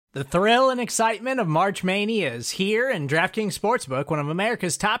The thrill and excitement of March Mania is here, and DraftKings Sportsbook, one of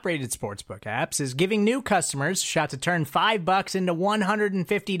America's top-rated sportsbook apps, is giving new customers a shot to turn $5 into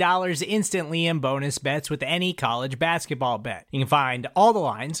 $150 instantly in bonus bets with any college basketball bet. You can find all the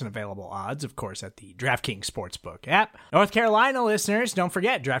lines and available odds, of course, at the DraftKings Sportsbook app. North Carolina listeners, don't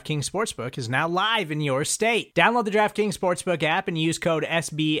forget, DraftKings Sportsbook is now live in your state. Download the DraftKings Sportsbook app and use code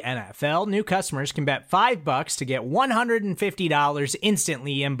SBNFL. New customers can bet $5 to get $150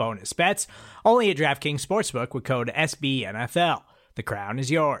 instantly in bonus bets, only at DraftKings Sportsbook with code SBNFL. The crown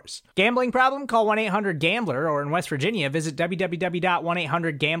is yours. Gambling problem? Call 1-800-GAMBLER, or in West Virginia, visit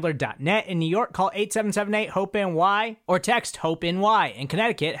www.1800gambler.net. In New York, call 877-8-HOPE-NY or text HOPE-NY. In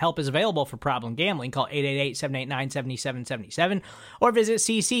Connecticut, help is available for problem gambling. Call 888-789-7777 or visit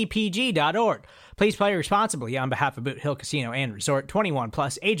ccpg.org. Please play responsibly on behalf of Boot Hill Casino and Resort. 21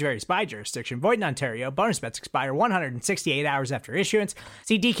 plus, age varies by jurisdiction. Void in Ontario. Bonus bets expire 168 hours after issuance.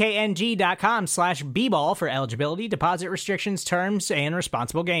 See dkng.com/bball for eligibility, deposit restrictions, terms, and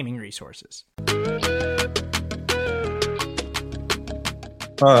responsible gaming resources.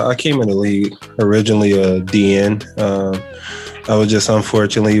 I came in the league originally a DN. I was just,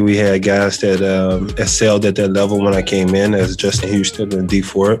 unfortunately, we had guys that excelled at that level when I came in, as Justin Houston and D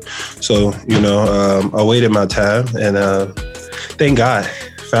Ford. So, I waited my time, and thank God,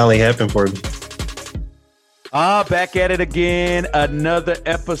 finally happened for me. Back at it again. Another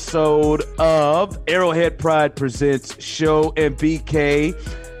episode of Arrowhead Pride Presents Show and BK.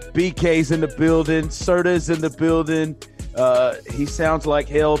 BK's in the building. Serta's in the building. He sounds like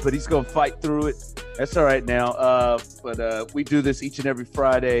hell, but he's going to fight through it. That's all right now. But we do this each and every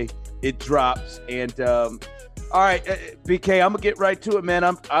Friday. It drops. And all right, BK, I'm gonna get right to it, man.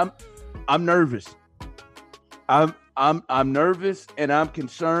 I'm nervous. I'm nervous and I'm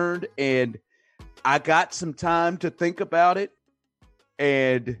concerned, and I got some time to think about it.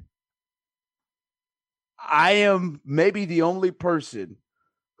 And I am maybe the only person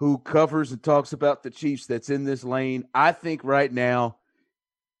who covers and talks about the Chiefs that's in this lane. I think right now,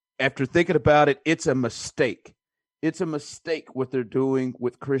 after thinking about it, it's a mistake. It's a mistake what they're doing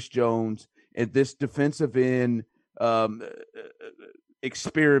with Chris Jones and this defensive end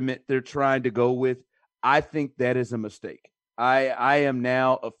experiment they're trying to go with. I think that is a mistake. I am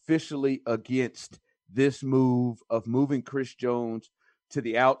now officially against this move of moving Chris Jones to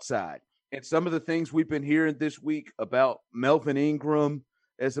the outside. And some of the things we've been hearing this week about Melvin Ingram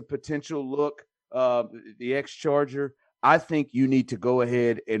as a potential look, the ex-Charger, I think you need to go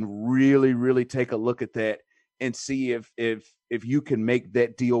ahead and really, really take a look at that and see if you can make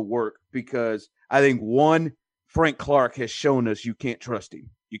that deal work. Because I think, one, Frank Clark has shown us you can't trust him.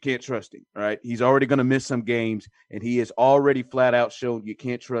 You can't trust him, right? He's already going to miss some games, and he has already flat out shown you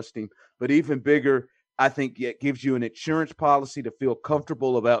can't trust him. But even bigger, I think it gives you an insurance policy to feel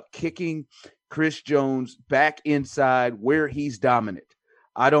comfortable about kicking Chris Jones back inside where he's dominant.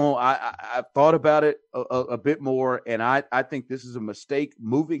 I've thought about it a bit more, and I think this is a mistake,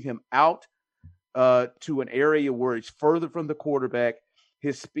 moving him out to an area where he's further from the quarterback.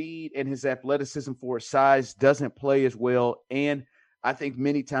 His speed and his athleticism for his size doesn't play as well, and I think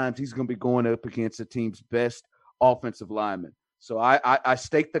many times he's going to be going up against the team's best offensive lineman. So I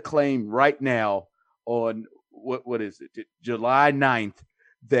stake the claim right now on what is it, July 9th,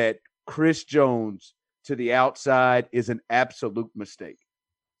 that Chris Jones to the outside is an absolute mistake.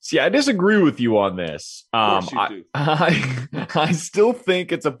 See, I disagree with you on this. Of course you do. I still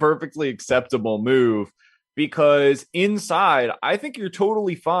think it's a perfectly acceptable move, because inside, I think you're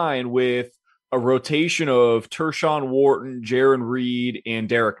totally fine with a rotation of Tershawn Wharton, Jaron Reed, and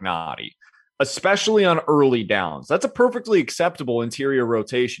Derek Nottie, especially on early downs. That's a perfectly acceptable interior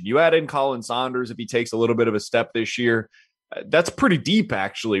rotation. You add in Colin Saunders if he takes a little bit of a step this year. That's pretty deep,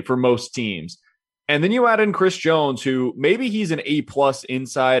 actually, for most teams. And then you add in Chris Jones, who maybe he's an A+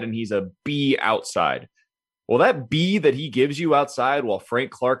 inside and he's a B outside. Well, that B that he gives you outside while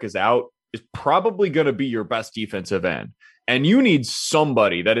Frank Clark is out is probably going to be your best defensive end. And you need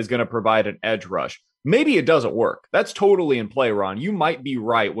somebody that is going to provide an edge rush. Maybe it doesn't work. That's totally in play, Ron. You might be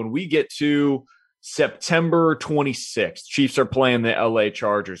right. When we get to September 26th, Chiefs are playing the LA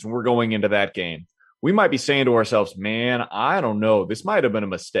Chargers, and we're going into that game. We might be saying to ourselves, man, I don't know. This might have been a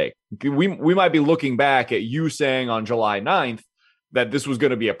mistake. We might be looking back at you saying on July 9th that this was going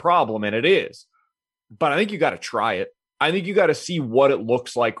to be a problem, and it is. But I think you got to try it. I think you got to see what it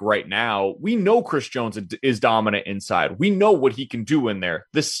looks like right now. We know Chris Jones is dominant inside. We know what he can do in there.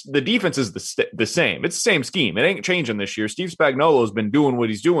 The defense is the same. It's the same scheme. It ain't changing this year. Steve Spagnuolo has been doing what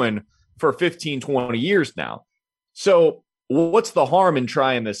he's doing for 15, 20 years now. So what's the harm in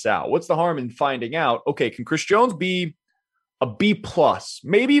trying this out? What's the harm in finding out, okay, can Chris Jones be a B plus,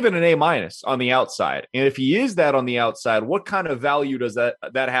 maybe even an A minus on the outside. And if he is that on the outside, what kind of value does that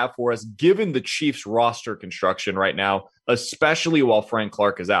have for us, given the Chiefs roster construction right now, especially while Frank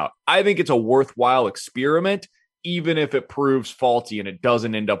Clark is out? I think it's a worthwhile experiment, even if it proves faulty and it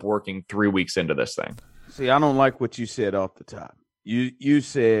doesn't end up working 3 weeks into this thing. See, I don't like what you said off the top. You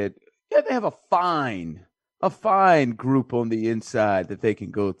said, yeah, they have a fine group on the inside that they can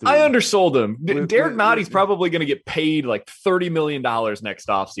go through. I undersold him. Derek Notty's probably going to get paid like $30 million next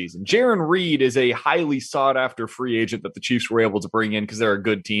offseason. Jaron Reed is a highly sought-after free agent that the Chiefs were able to bring in because they're a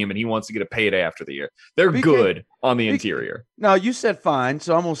good team, and he wants to get a payday after the year. They're good on the interior. No, you said fine,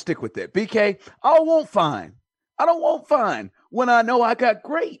 so I'm going to stick with that. BK, I don't want fine when I know I got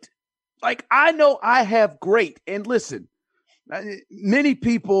great. Like, I know I have great. And listen, many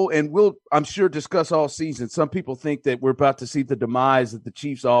people, and we'll, I'm sure, discuss all season, some people think that we're about to see the demise of the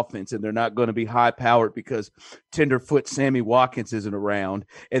Chiefs offense and they're not going to be high powered because tenderfoot Sammy Watkins isn't around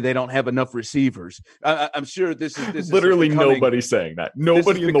and they don't have enough receivers. I'm sure this is literally nobody saying that.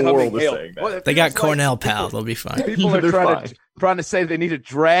 Nobody in the world is saying that. Well, they got Cornell Powell. They'll be fine. People are trying to say they need to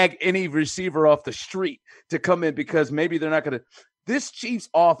drag any receiver off the street to come in because maybe they're not going to. This Chiefs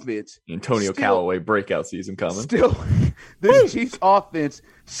offense, Antonio Callaway breakout season coming. This Chiefs offense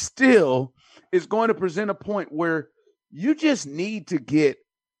still is going to present a point where you just need to get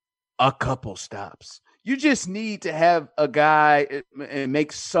a couple stops. You just need to have a guy and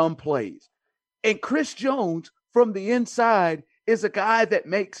make some plays. And Chris Jones from the inside is a guy that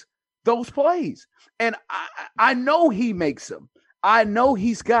makes those plays. And I know he makes them. I know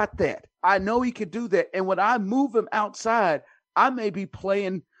he's got that. I know he can do that. And when I move him outside, I may be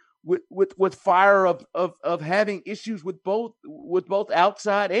playing with fire of having issues with both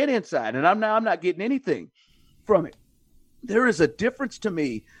outside and inside, and I'm not getting anything from it. There is a difference to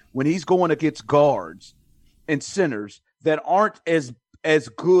me when he's going against guards and centers that aren't as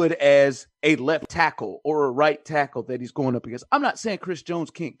good as a left tackle or a right tackle that he's going up against. I'm not saying Chris Jones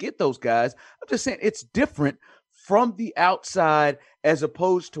can't get those guys. I'm just saying it's different from the outside as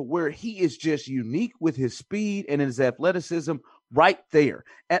opposed to where he is just unique with his speed and his athleticism right there.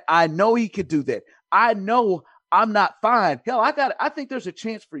 And I know he could do that. I know I'm not fine. Hell, I think there's a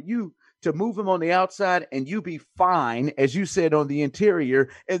chance for you to move him on the outside and you be fine, as you said, on the interior,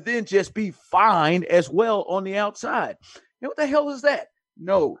 and then just be fine as well on the outside. You know what the hell is that?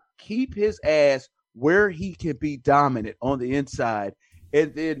 No, keep his ass where he can be dominant on the inside,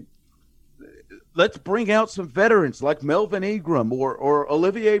 and then let's bring out some veterans like Melvin Ingram or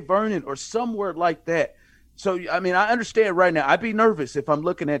Olivier Vernon or somewhere like that. So, I mean, I understand right now. I'd be nervous if I'm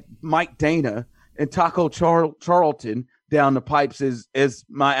looking at Mike Dana and Taco Charlton down the pipes as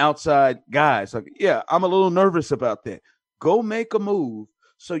my outside guys. Like, yeah, I'm a little nervous about that. Go make a move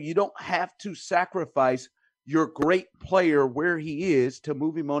so you don't have to sacrifice your great player where he is to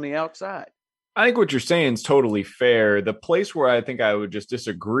move him on the outside. I think what you're saying is totally fair. The place where I think I would just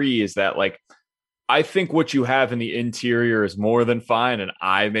disagree is that, like, I think what you have in the interior is more than fine, and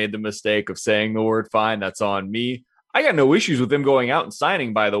I made the mistake of saying the word fine. That's on me. I got no issues with them going out and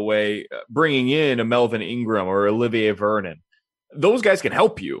signing, by the way, bringing in a Melvin Ingram or Olivier Vernon. Those guys can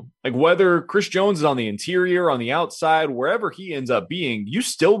help you. Like, whether Chris Jones is on the interior, on the outside, wherever he ends up being, you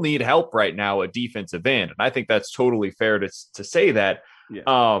still need help right now at defensive end. And I think that's totally fair to say that.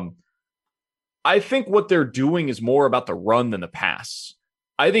 Yeah. I think what they're doing is more about the run than the pass.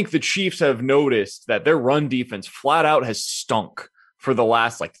 I think the Chiefs have noticed that their run defense flat out has stunk for the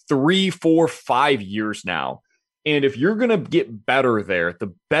last 3, 4, 5 years now. And if you're going to get better there,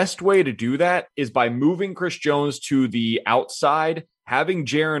 the best way to do that is by moving Chris Jones to the outside, having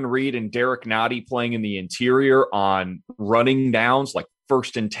Jaron Reed and Derek Notty playing in the interior on running downs like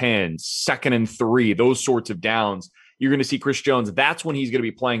 1st and 10, 2nd and 3, those sorts of downs. You're going to see Chris Jones. That's when he's going to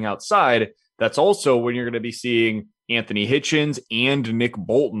be playing outside. That's also when you're going to be seeing Anthony Hitchens and Nick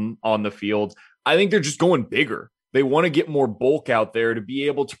Bolton on the field. I think they're just going bigger. They want to get more bulk out there to be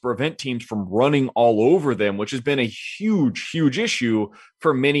able to prevent teams from running all over them, which has been a huge, huge issue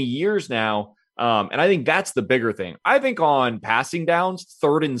for many years now. And I think that's the bigger thing. I think on passing downs,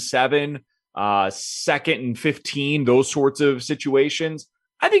 3rd and 7, 2nd and 15, those sorts of situations,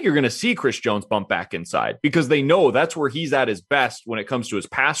 I think you're going to see Chris Jones bump back inside because they know that's where he's at his best when it comes to his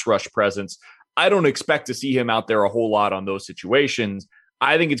pass rush presence. I don't expect to see him out there a whole lot on those situations.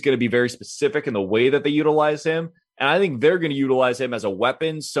 I think it's going to be very specific in the way that they utilize him. And I think they're going to utilize him as a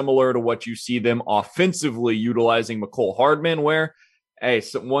weapon, similar to what you see them offensively utilizing McCole Hardman, where, hey,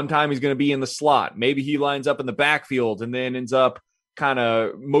 so one time he's going to be in the slot. Maybe he lines up in the backfield and then ends up kind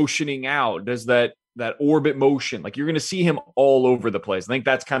of motioning out, does that orbit motion. Like, you're going to see him all over the place. I think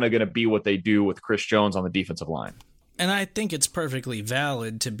that's kind of going to be what they do with Chris Jones on the defensive line. And I think it's perfectly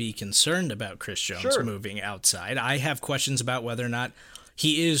valid to be concerned about Chris Jones moving outside. I have questions about whether or not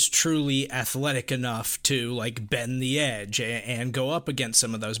he is truly athletic enough to like bend the edge and go up against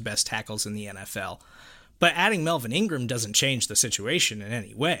some of those best tackles in the NFL. But adding Melvin Ingram doesn't change the situation in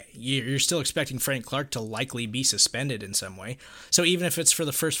any way. You're still expecting Frank Clark to likely be suspended in some way. So even if it's for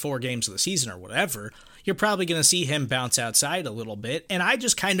the first 4 games of the season or whatever, you're probably going to see him bounce outside a little bit. And I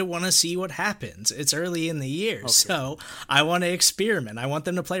just kind of want to see what happens. It's early in the year, so I want to experiment. I want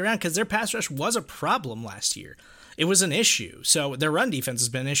them to play around because their pass rush was a problem last year. It was an issue. So their run defense has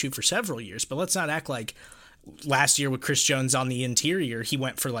been an issue for several years, but let's not act like last year with Chris Jones on the interior, he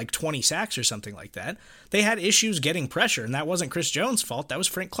went for like 20 sacks or something like that. They had issues getting pressure, and that wasn't Chris Jones' fault. That was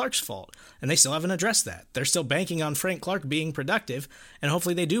Frank Clark's fault, and they still haven't addressed that. They're still banking on Frank Clark being productive, and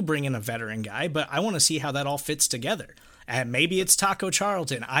hopefully they do bring in a veteran guy, but I want to see how that all fits together. And maybe it's Taco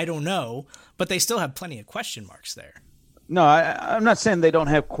Charlton, I don't know, but they still have plenty of question marks there. No, I'm not saying they don't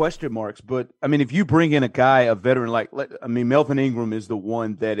have question marks, but, I mean, if you bring in a guy, a veteran, Melvin Ingram is the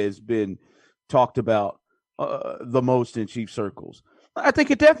one that has been talked about the most in Chief circles. I think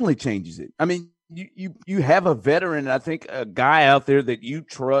it definitely changes it. I mean, you have a veteran, I think a guy out there that you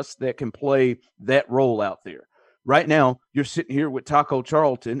trust that can play that role out there. Right now, you're sitting here with Taco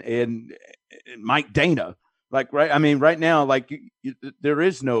Charlton and Mike Dana. Right now, there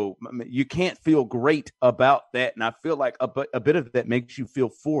is no, you can't feel great about that. And I feel like a bit of that makes you feel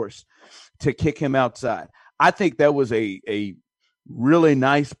forced to kick him outside. I think that was a really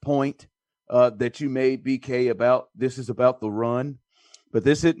nice point that you made, BK, about this is about the run, but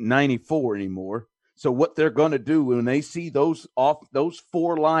this isn't 94 anymore. So what they're going to do when they see those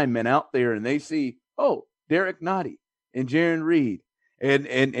 4 linemen out there and they see, Derek Nottie and Jaron Reed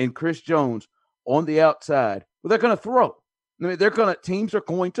and Chris Jones on the outside, well, they're going to throw. I mean, teams are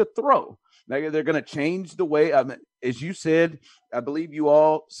going to throw. They're going to change the way. As you said, I believe you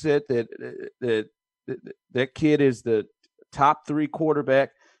all said that kid is the top 3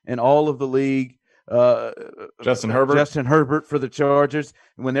 quarterback in all of the league. Justin Herbert for the Chargers.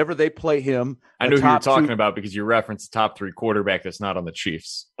 And whenever they play him, I knew who you were talking about because you referenced the top 3 quarterback that's not on the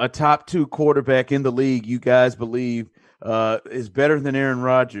Chiefs. A top 2 quarterback in the league, you guys believe is better than Aaron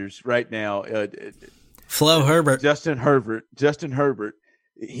Rodgers right now. Flo Herbert. Justin Herbert.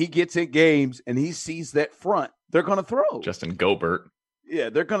 He gets in games and he sees that front. They're going to throw. Justin Gobert.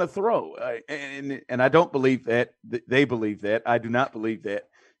 Yeah, they're going to throw. And I don't believe that. They believe that. I do not believe that.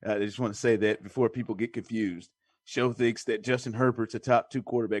 I just want to say that before people get confused. Show thinks that Justin Herbert's a top 2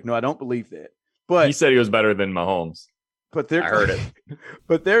 quarterback. No, I don't believe that. But he said he was better than Mahomes. But I heard it.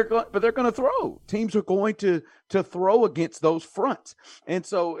 But they're going to throw. Teams are going to throw against those fronts. And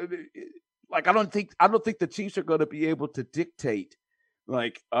so, I don't think the Chiefs are going to be able to dictate. All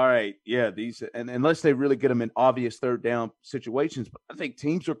right, yeah, these, and unless they really get them in obvious 3rd down situations, but I think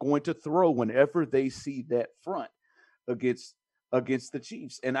teams are going to throw whenever they see that front against the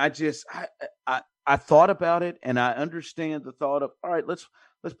Chiefs. And I thought about it, and I understand the thought of, all right, let's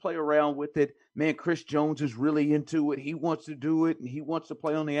play around with it. Man, Chris Jones is really into it. He wants to do it, and he wants to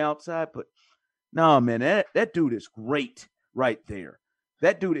play on the outside. But no, man, that dude is great right there.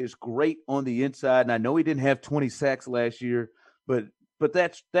 That dude is great on the inside. And I know he didn't have 20 sacks last year, but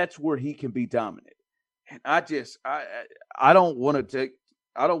that's where he can be dominant. And I don't want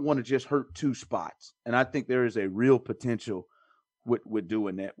to just hurt 2 spots. And I think there is a real potential with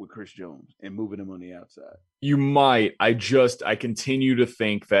doing that with Chris Jones and moving him on the outside. You might. I continue to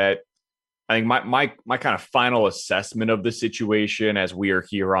think that I think my kind of final assessment of the situation as we are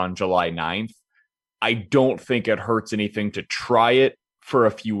here on July 9th, I don't think it hurts anything to try it for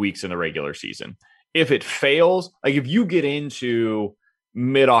a few weeks in the regular season. If it fails, if you get into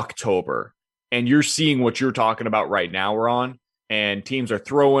mid-October and you're seeing what you're talking about right now, Ron, and teams are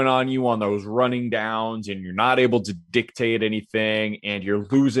throwing on you on those running downs and you're not able to dictate anything and you're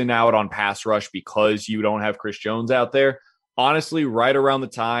losing out on pass rush because you don't have Chris Jones out there. Honestly, right around the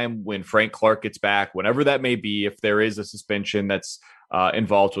time when Frank Clark gets back, whenever that may be, if there is a suspension that's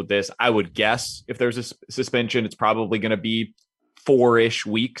involved with this, I would guess if there's a suspension, it's probably going to be 4-ish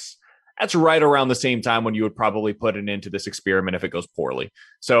weeks. That's right around the same time when you would probably put an end to this experiment if it goes poorly.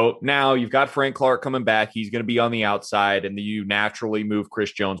 So now you've got Frank Clark coming back. He's going to be on the outside, and you naturally move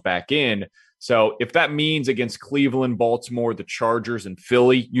Chris Jones back in. So if that means against Cleveland, Baltimore, the Chargers, and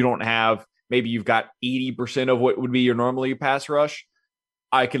Philly, you don't have, maybe you've got 80% of what would be your normally pass rush,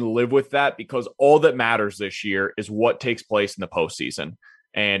 I can live with that because all that matters this year is what takes place in the postseason.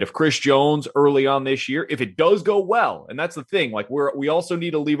 And if Chris Jones early on this year, if it does go well, and that's the thing, we also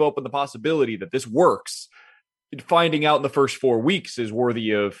need to leave open the possibility that this works. finding out in the first 4 weeks is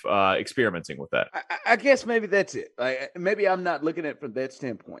worthy of experimenting with that. I guess maybe that's it. Like, maybe I'm not looking at it from that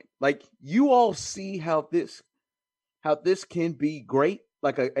standpoint. Like, you all see how this can be great.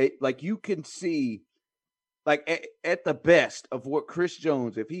 Like you can see, like at the best of what Chris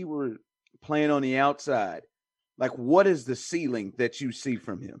Jones, if he were playing on the outside, like what is the ceiling that you see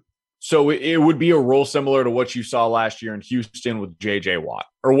from him? So it would be a role similar to what you saw last year in Houston with J.J. Watt,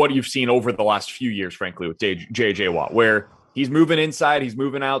 or what you've seen over the last few years, frankly, with J.J. Watt, where he's moving inside, he's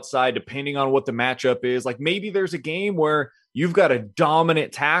moving outside, depending on what the matchup is. Like maybe there's a game where you've got a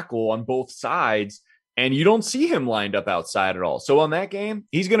dominant tackle on both sides, and you don't see him lined up outside at all. So on that game,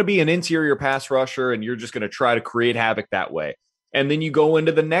 he's going to be an interior pass rusher, and you're just going to try to create havoc that way. And then you go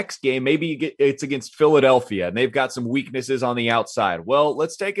into the next game, maybe it's against Philadelphia, and they've got some weaknesses on the outside. Well,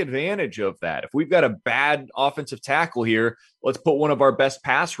 let's take advantage of that. If we've got a bad offensive tackle here, let's put one of our best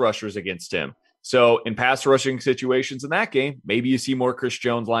pass rushers against him. So in pass rushing situations in that game, maybe you see more Chris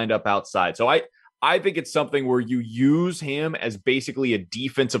Jones lined up outside. So I think it's something where you use him as basically a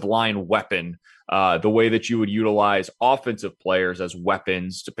defensive line weapon, the way that you would utilize offensive players as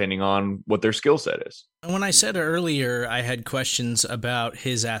weapons, depending on what their skill set is. When I said earlier I had questions about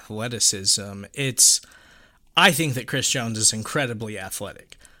his athleticism, I think that Chris Jones is incredibly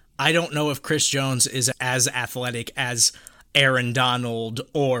athletic. I don't know if Chris Jones is as athletic as Aaron Donald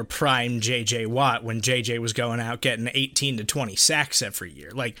or prime J.J. Watt when J.J. was going out getting 18 to 20 sacks every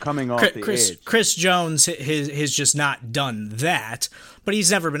year. Like coming off the edge. Chris Jones has just not done that, but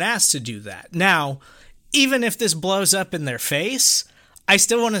he's never been asked to do that. Now, even if this blows up in their face, I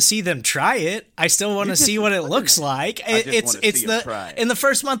still want to see them try it. I still want to see what it looks like. It's in the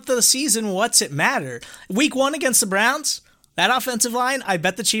first month of the season, what's it matter? Week 1 against the Browns, that offensive line, I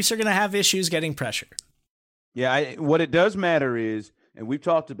bet the Chiefs are going to have issues getting pressure. Yeah, what it does matter is, and we've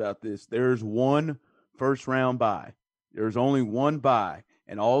talked about this, there's one first-round bye. There's only one bye,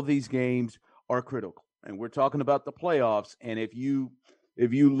 and all these games are critical. And we're talking about the playoffs, and if you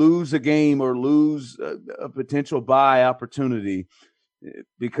lose a game or lose a potential bye opportunity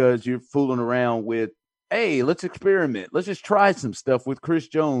because you're fooling around with, hey, let's experiment. Let's just try some stuff with Chris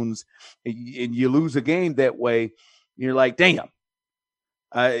Jones, and you lose a game that way, you're like, damn.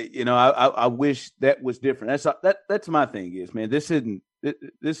 I wish that was different. That's my thing is, man, this is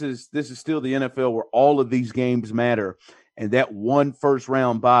still the NFL where all of these games matter. And that one first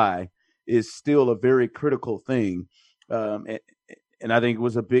round bye is still a very critical thing. And I think it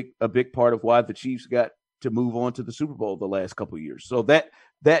was a big part of why the Chiefs got to move on to the Super Bowl the last couple of years. So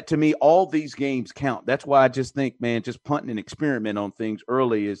that to me, all these games count. That's why I just think, man, just punting and experiment on things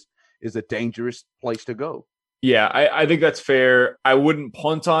early is a dangerous place to go. Yeah, I think that's fair. I wouldn't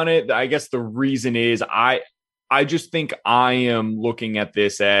punt on it. I guess the reason is I just think I am looking at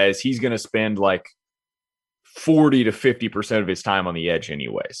this as he's going to spend like 40 to 50% of his time on the edge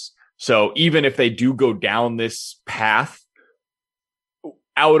anyways. So even if they do go down this path,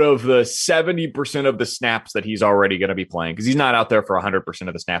 out of the 70% of the snaps that he's already going to be playing, because he's not out there for 100%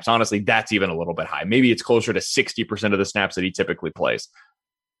 of the snaps. Honestly, that's even a little bit high. Maybe it's closer to 60% of the snaps that he typically plays.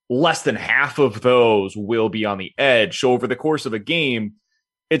 Less than half of those will be on the edge. So over the course of a game,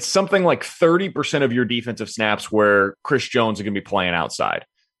 it's something like 30% of your defensive snaps where Chris Jones is going to be playing outside.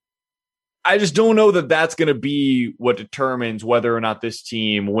 I just don't know that that's going to be what determines whether or not this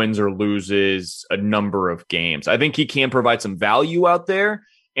team wins or loses a number of games. I think he can provide some value out there,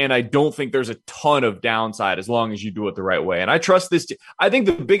 and I don't think there's a ton of downside as long as you do it the right way. And I trust this. I think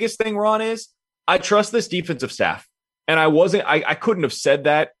the biggest thing, Ron, is I trust this defensive staff. And I couldn't have said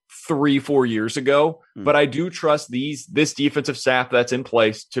that 3-4 years ago, but I do trust this defensive staff that's in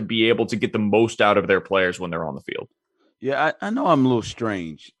place to be able to get the most out of their players when they're on the field. Yeah, I know I'm a little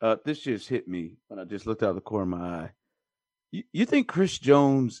strange. This just hit me when I just looked out of the corner of my eye. You think Chris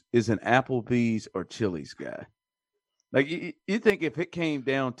Jones is an Applebee's or Chili's guy? Like, you think if it came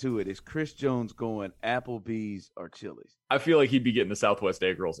down to it, is Chris Jones going Applebee's or Chili's? I feel like he'd be getting the Southwest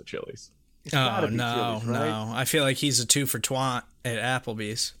egg rolls at Chili's. Oh, no, Chili's, right? no. I feel like he's a 2 for $20 at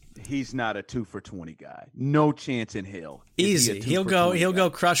Applebee's. He's not a 2 for $20 guy. No chance in hell. Easy. He'll go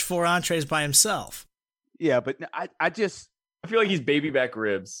crush 4 entrees by himself. Yeah, but I feel like he's baby back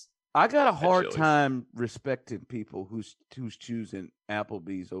ribs. I got a hard time respecting people who's choosing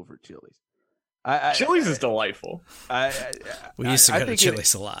Applebee's over Chili's. Chili's is delightful. We used to go to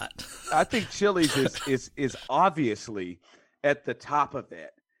Chili's a lot. I think Chili's is obviously at the top of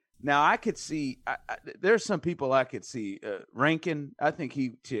that. Now I could see there's some people I could see Rankin. I think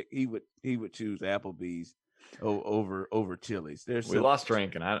he would choose Applebee's. over Chili's. We lost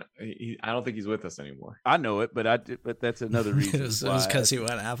Rankin. I don't think he's with us anymore. I know it, but that's another reason. It was because he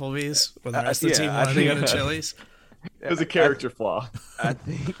went Applebee's when the rest of the team wanted to go to Chili's. It was a character flaw. I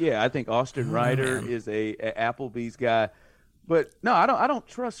think Austin Ryder is a Applebee's guy. But no, I don't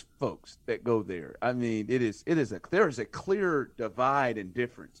trust folks that go there. I mean, there is a clear divide and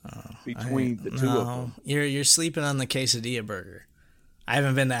difference between the two of them. You're sleeping on the quesadilla burger. I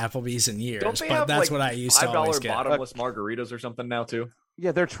haven't been to Applebee's in years, but that's what I used to always get. $5 bottomless margaritas or something now too.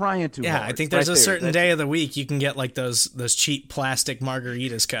 Yeah, they're trying to. Yeah, I think there's a certain day of the week you can get like those cheap plastic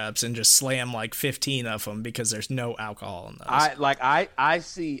margaritas cups and just slam like 15 of them because there's no alcohol in those. I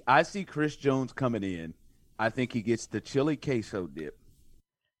see Chris Jones coming in. I think he gets the chili queso dip,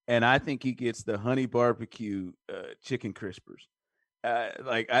 and I think he gets the honey barbecue chicken crispers.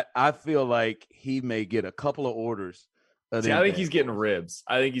 I feel like he may get a couple of orders. I think he's getting ribs.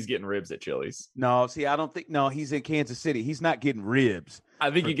 I think he's getting ribs at Chili's. No, I don't think. No, he's in Kansas City. He's not getting ribs.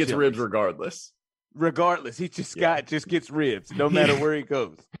 I think he gets Chili's. Ribs regardless. Regardless, he just gets ribs no matter where he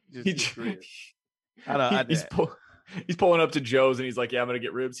goes. He's pulling up to Joe's and he's like, "Yeah, I'm gonna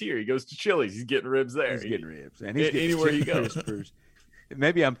get ribs here." He goes to Chili's. He's getting ribs there. He's getting ribs, and he's getting anywhere he goes. Crispers.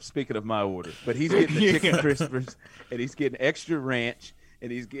 Maybe I'm speaking of my order, but he's getting the chicken crispers, and he's getting extra ranch, and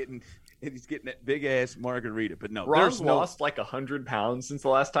he's getting that big ass margarita. But no, Ron's lost like 100 pounds since the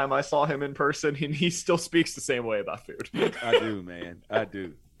last time I saw him in person, and he still speaks the same way about food. I do, man. I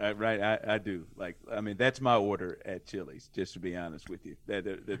do. I do. Like, I mean, that's my order at Chili's. Just to be honest with you,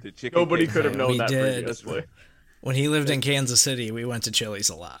 the chicken. Nobody could have known that previously. When he lived in Kansas City, we went to Chili's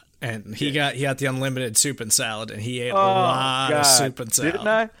a lot, and he got the unlimited soup and salad, and he ate a lot of soup and salad. Didn't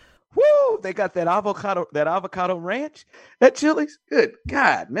I? Woo! They got that avocado ranch at Chili's. Good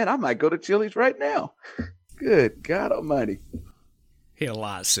God, man! I might go to Chili's right now. Good God Almighty! He had a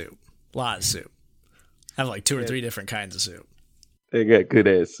lot of soup. I have like 2 or 3 different kinds of soup. They got good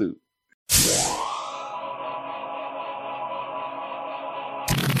ass soup.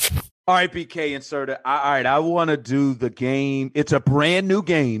 All right, BK and Serta. All right, I want to do the game. It's a brand new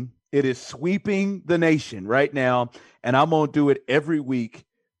game. It is sweeping the nation right now, and I'm going to do it every week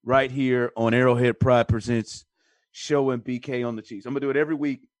right here on Arrowhead Pride Presents Show and BK on the Chiefs. I'm going to do it every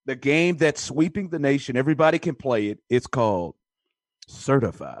week. The game that's sweeping the nation, everybody can play it. It's called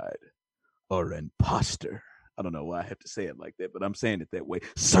Certified or Imposter. I don't know why I have to say it like that, but I'm saying it that way.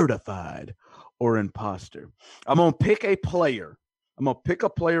 Certified or Imposter. I'm going to pick a player. I'm going to pick a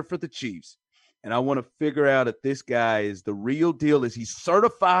player for the Chiefs, and I want to figure out if this guy is the real deal. Is he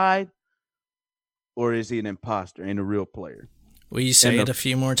certified or is he an imposter and a real player? Will you say it a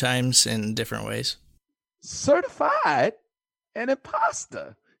few more times in different ways? Certified and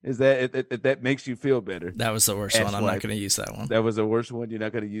imposter. Is that if that makes you feel better? That was the worst one. I'm not going to use that one. That was the worst one. You're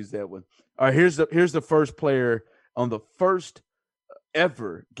not going to use that one. All right, here's the first player on the first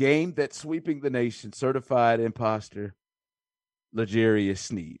ever game that's sweeping the nation. Certified imposter. L'Jarius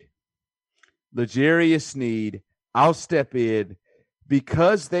Sneed. L'Jarius Sneed, I'll step in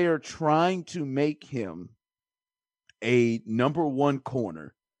because they are trying to make him a number 1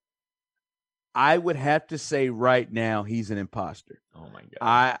 corner. I would have to say right now he's an imposter. Oh my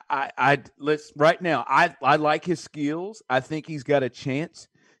God. I like his skills. I think he's got a chance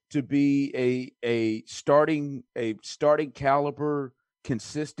to be a starting caliber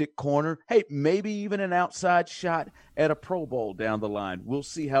consistent corner. Hey, maybe even an outside shot at a Pro Bowl down the line. We'll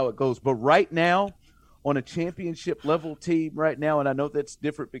see how it goes. But right now, on a championship level team right now, and I know that's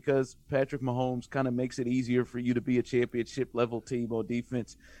different because Patrick Mahomes kind of makes it easier for you to be a championship level team on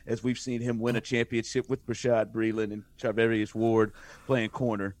defense, as we've seen him win a championship with Rashad Breeland and Charvarius Ward playing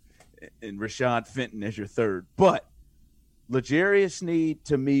corner and Rashad Fenton as your third. But L'Jarius Sneed,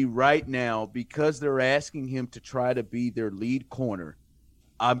 to me right now, because they're asking him to try to be their lead corner,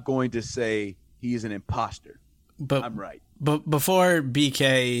 I'm going to say he is an imposter. But I'm right. But before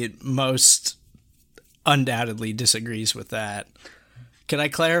BK most undoubtedly disagrees with that, can I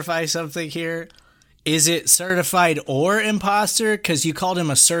clarify something here? Is it certified or imposter? Because you called him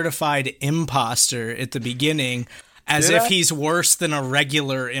a certified imposter at the beginning, as if he's worse than a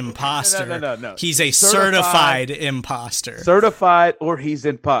regular imposter. No. He's a certified imposter. Certified or he's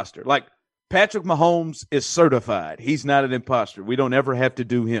imposter. Like Patrick Mahomes is certified. He's not an imposter. We don't ever have to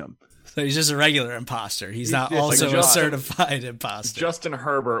do him. So he's just a regular imposter. He's not also a certified imposter. Justin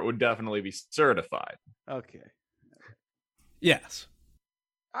Herbert would definitely be certified. Okay. Yes.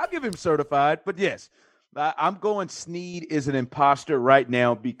 I'll give him certified, but yes. I'm going Sneed is an imposter right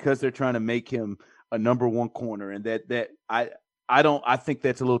now because they're trying to make him a number 1 corner, and I think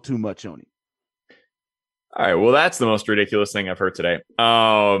that's a little too much on him. All right, well, that's the most ridiculous thing I've heard today.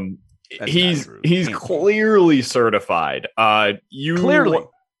 He's clearly certified. Clearly.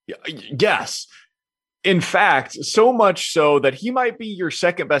 Yes. In fact, so much so that he might be your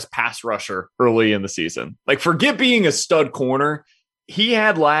second best pass rusher early in the season. Like, forget being a stud corner. He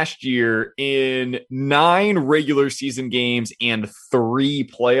had last year in 9 regular season games and 3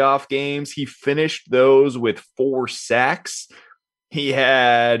 playoff games. He finished those with 4 sacks. He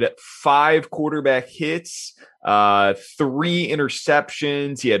had 5 quarterback hits, 3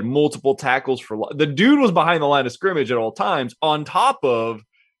 interceptions. He had multiple tackles the dude was behind the line of scrimmage at all times, on top of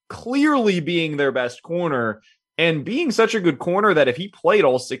clearly being their best corner and being such a good corner that if he played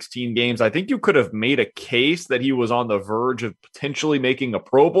all 16 games, I think you could have made a case that he was on the verge of potentially making a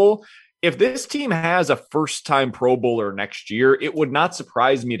Pro Bowl. If this team has a first-time Pro Bowler next year, it would not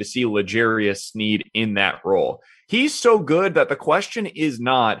surprise me to see L'Jarius Sneed in that role. He's so good that the question is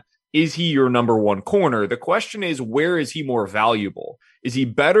not, is he your number one corner? The question is, where is he more valuable? Is he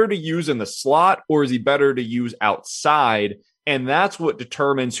better to use in the slot, or is he better to use outside? And that's what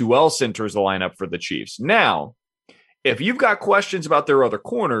determines who else enters the lineup for the Chiefs. Now, if you've got questions about their other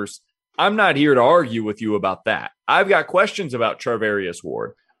corners, I'm not here to argue with you about that. I've got questions about Charvarius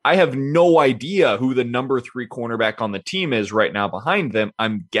Ward. I have no idea who the number 3 cornerback on the team is right now behind them.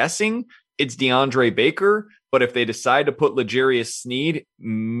 I'm guessing it's DeAndre Baker, but if they decide to put L'Jarius Sneed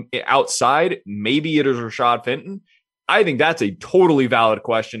outside, maybe it is Rashad Fenton. I think that's a totally valid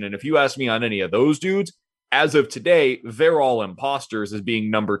question. And if you ask me on any of those dudes, as of today, they're all imposters as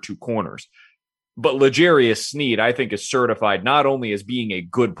being number 2 corners. But L'Jarius Sneed, I think, is certified not only as being a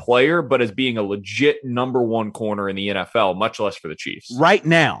good player, but as being a legit number 1 corner in the NFL, much less for the Chiefs. Right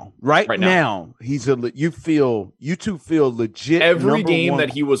now, he's you two feel legit. Every game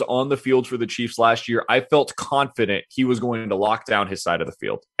that he was on the field for the Chiefs last year, I felt confident he was going to lock down his side of the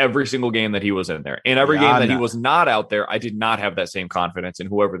field. Every single game that he was in there. And every game that he was not out there, I did not have that same confidence in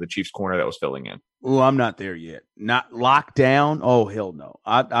whoever the Chiefs corner that was filling in. Oh, I'm not there yet. Not locked down. Oh, hell no.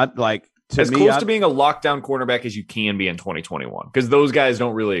 I like. As close to being a lockdown cornerback as you can be in 2021, because those guys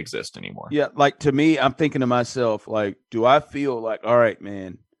don't really exist anymore. Yeah, like, to me, I'm thinking to myself, like, do I feel like, all right,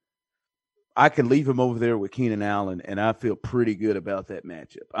 man, I can leave him over there with Keenan Allen, and I feel pretty good about that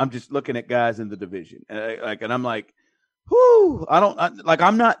matchup. I'm just looking at guys in the division, and I'm like, whoo,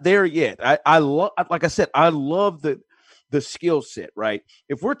 I'm not there yet. I love, like I said, I love the skill set, right?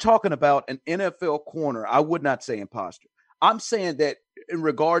 If we're talking about an NFL corner, I would not say imposter. I'm saying that in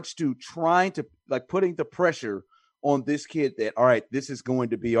regards to trying to, like, putting the pressure on this kid that, all right, this is going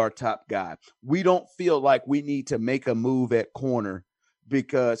to be our top guy. We don't feel like we need to make a move at corner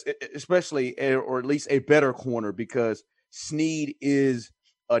because, especially, or at least a better corner, because Sneed is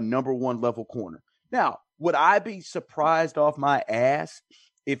a number 1 level corner. Now, would I be surprised off my ass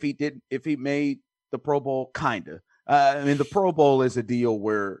if he made the Pro Bowl? Kinda. I mean, the Pro Bowl is a deal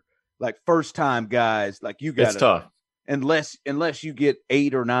where, like, first time guys, like, you got it's tough. Unless you get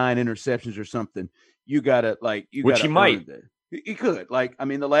 8 or 9 interceptions or something, you gotta, like, which he might. He could. Like, I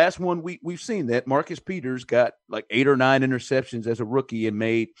mean, the last one we've seen that Marcus Peters got like 8 or 9 interceptions as a rookie and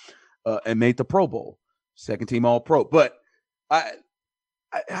made the Pro Bowl, second team All Pro. But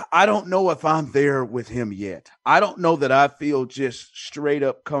I don't know if I'm there with him yet. I don't know that I feel just straight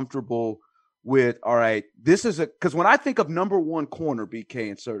up comfortable with, all right, this is because when I think of number 1 corner, BK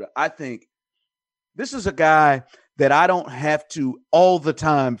and Serta, I think this is a guy that I don't have to all the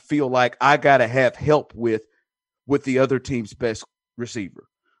time feel like I got to have help with the other team's best receiver.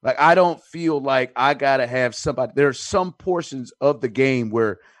 Like, I don't feel like I got to have somebody. There are some portions of the game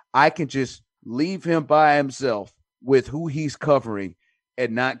where I can just leave him by himself with who he's covering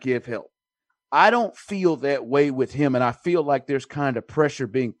and not give help. I don't feel that way with him, and I feel like there's kind of pressure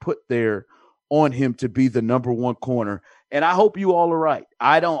being put there on him to be the number 1 corner. And I hope you all are right.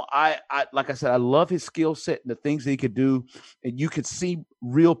 I like I said, I love his skill set and the things that he could do, and you could see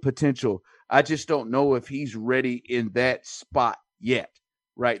real potential. I just don't know if he's ready in that spot yet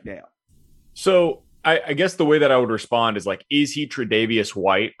right now. So I guess the way that I would respond is, like, is he Tre'Davious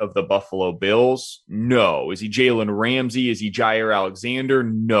White of the Buffalo Bills? No. Is he Jalen Ramsey? Is he Jair Alexander?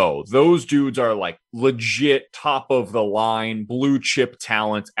 No. Those dudes are, like, legit top of the line, blue chip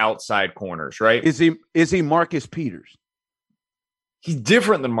talent, outside corners, right? Is he Marcus Peters? He's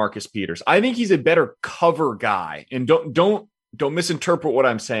different than Marcus Peters. I think he's a better cover guy. And don't misinterpret what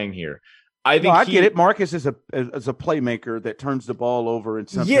I'm saying here. I get it. Marcus is a playmaker that turns the ball over and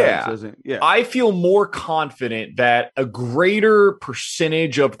sometimes doesn't. Yeah. I feel more confident that a greater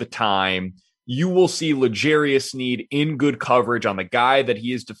percentage of the time you will see L'Jarius Sneed in good coverage on the guy that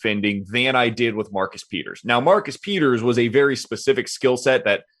he is defending than I did with Marcus Peters. Now, Marcus Peters was a very specific skill set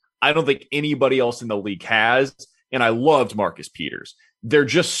that I don't think anybody else in the league has. And I loved Marcus Peters. they're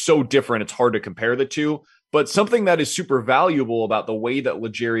just so different. It's hard to compare the two. But something that is super valuable about the way that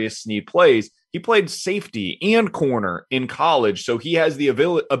L'Jarius Sneed plays, he played safety and corner in college. So he has the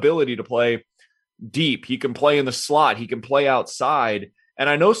ability to play deep. He can play in the slot. He can play outside. And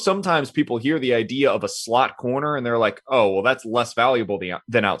I know sometimes people hear the idea of a slot corner and they're like, oh, well, that's less valuable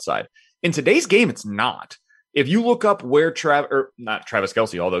than outside. In today's game, it's not. If you look up where not Travis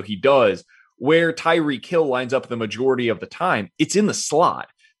Kelce, although he does, where Tyreek Hill lines up the majority of the time, it's in the slot.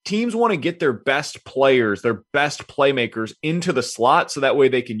 Teams want to get their best players, their best playmakers into the slot so that way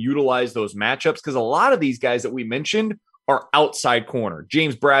they can utilize those matchups, because a lot of these guys that we mentioned are outside corner.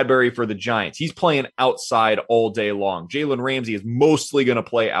 James Bradbury for the Giants, he's playing outside all day long. Jalen Ramsey is mostly going to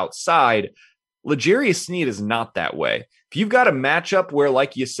play outside. L'Jarius Sneed is not that way. If you've got a matchup where,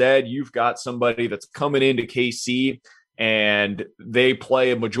 like you said, you've got somebody that's coming into KC and they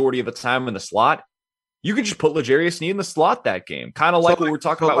play a majority of the time in the slot, you can just put L'Jarius Sneed in the slot that game. Kind of like what we're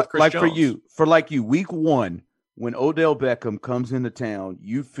talking about with Chris Jones. For you, week one, when Odell Beckham comes into town,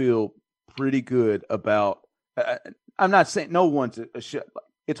 you feel pretty good about I'm not saying no one's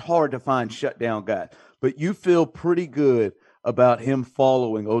it's hard to find shutdown guys, but you feel pretty good about him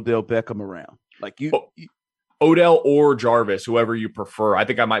following Odell Beckham around. Odell or Jarvis, whoever you prefer. I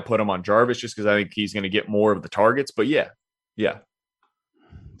think I might put him on Jarvis just because I think he's going to get more of the targets. But yeah.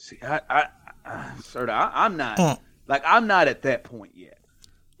 See, I'm not I'm not at that point yet.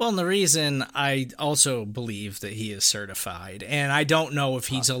 Well, and the reason I also believe that he is certified, and I don't know if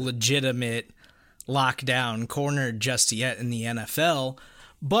he's a legitimate lockdown corner just yet in the NFL,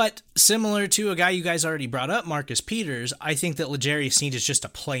 but similar to a guy you guys already brought up, Marcus Peters, I think that L'Jarius Sneed is just a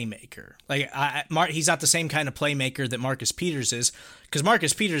playmaker. He's not the same kind of playmaker that Marcus Peters is, because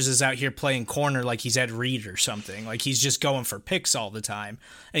Marcus Peters is out here playing corner like he's Ed Reed or something. Like he's just going for picks all the time,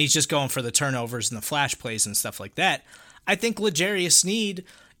 and he's just going for the turnovers and the flash plays and stuff like that. I think L'Jarius Sneed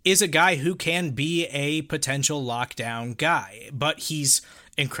is a guy who can be a potential lockdown guy, but he's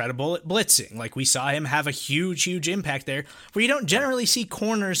incredible at blitzing. Like we saw him have a huge impact there, where you don't generally see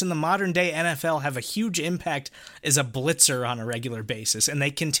corners in the modern day NFL have a huge impact as a blitzer on a regular basis, and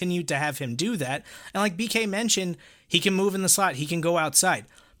they continue to have him do that. And like BK mentioned, he can move in the slot, he can go outside.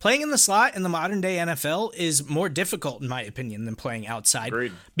 Playing in the slot in the modern day NFL is more difficult, in my opinion, than playing outside.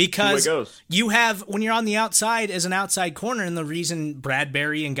 Agreed. Because you have, when you're on the outside as an outside corner, and the reason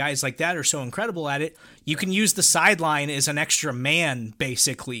Bradbury and guys like that are so incredible at it, you can use the sideline as an extra man,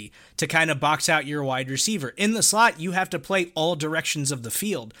 basically, to kind of box out your wide receiver. In the slot, you have to play all directions of the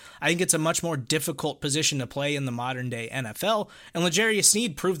field. I think it's a much more difficult position to play in the modern day NFL, and L'Jarius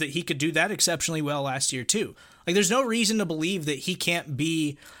Sneed proved that he could do that exceptionally well last year, too. Like, there's no reason to believe that he can't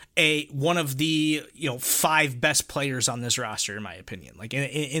be one of the 5 best players on this roster, in my opinion. Like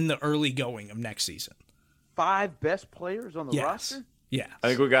in the early going of next season, 5 best players on the roster. Yeah, I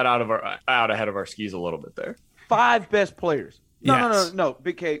think we got out ahead of our skis a little bit there. 5 best players. No,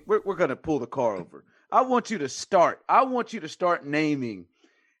 Big K, we're gonna pull the car over. I want you to start naming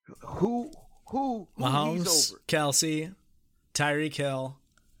who Mahomes, he's over. Kelce, Tyreek Hill,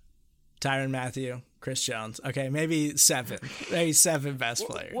 Tyrann Mathieu, Chris Jones. Okay, maybe 7. Maybe 7 best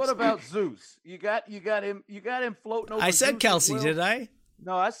players. What about Zeus? You got him floating over. I said Zeus Kelce, did I?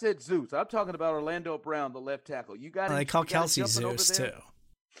 No, I said Zeus. I'm talking about Orlando Brown, the left tackle. You got him. They call Kelce Zeus too.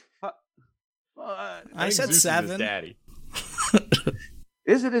 I said Zeus 7. Is his daddy.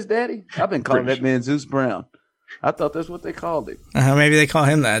 Is it his daddy? I've been calling that man Zeus Brown. I thought that's what they called him. Maybe they call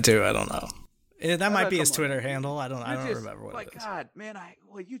him that too. I don't know. That might be his Twitter handle. I don't remember what it is. God, man,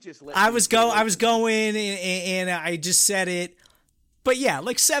 you just let I was going and I just said it. But yeah,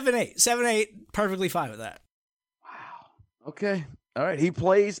 like 7-8, perfectly fine with that. Wow. Okay. All right.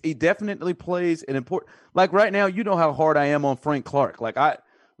 He definitely plays an important, like right now, you know how hard I am on Frank Clark. I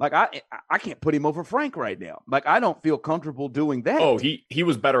can't put him over Frank right now. Like, I don't feel comfortable doing that. Oh, he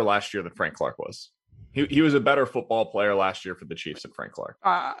was better last year than Frank Clark was. He was a better football player last year for the Chiefs than Frank Clark.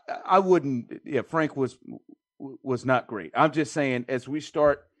 I wouldn't. Yeah, Frank was not great. I'm just saying, as we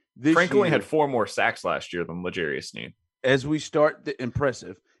start this Frank year, only had 4 more sacks last year than L'Jarius Sneed. As we start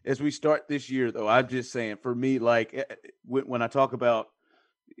as we start this year, though, I'm just saying, for me, like when I talk about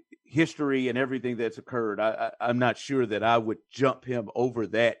history and everything that's occurred, I'm not sure that I would jump him over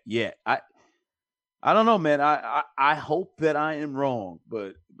that yet. I don't know, man. I hope that I am wrong,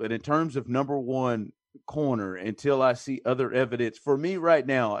 but in terms of number one corner, until I see other evidence, for me right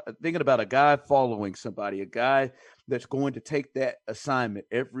now, thinking about a guy following somebody, a guy that's going to take that assignment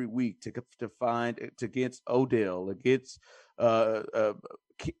every week to find against Odell, against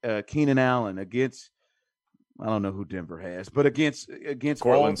Keenan Allen, against, I don't know who Denver has, but against Cortland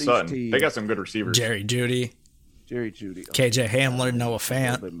all these Sutton. teams. They got some good receivers. Jerry Jeudy. Jerry Jeudy. KJ Hamler, Noah Fant.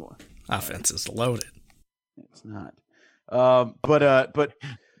 A little bit more. Offense is loaded. It's not. But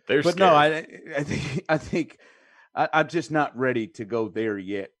no, I think I'm just not ready to go there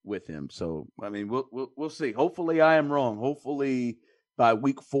yet with him. So I mean, we'll see. Hopefully, I am wrong. Hopefully, by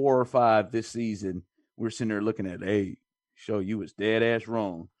week 4 or 5 this season, we're sitting there looking at, hey, show you was dead ass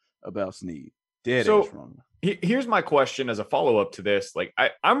wrong about Snead. Dead ass wrong. Here's my question as a follow up to this. Like,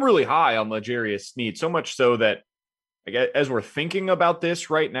 I'm really high on L'Jarius Snead, so much so that, as we're thinking about this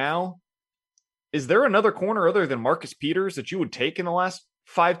right now, is there another corner other than Marcus Peters that you would take in the last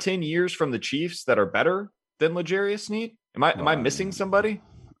 5-10 years from the Chiefs that are better than L'Jarius Snead? Am I missing somebody?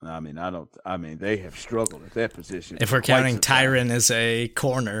 I mean, they have struggled at that position. If we're counting Tyron as a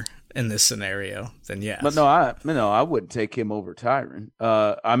corner in this scenario, then yes. But I wouldn't take him over Tyron.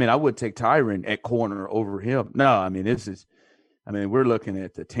 I would take Tyron at corner over him. No, I mean, we're looking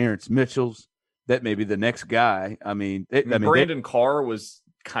at the Terrence Mitchells. That may be the next guy. Brandon Carr was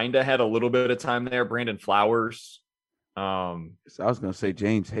kind of had a little bit of time there. Brandon Flowers. So I was going to say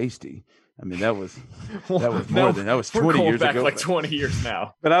James Hasty. I mean, that was more than that was 20 years back ago. Like 20 years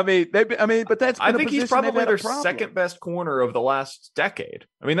now. But I think he's probably their second best corner of the last decade.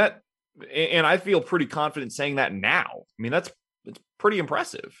 I mean and I feel pretty confident saying that now. I mean, it's pretty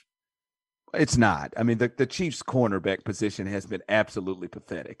impressive. It's not. I mean, the Chiefs' cornerback position has been absolutely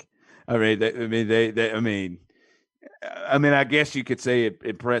pathetic. I mean, I guess you could say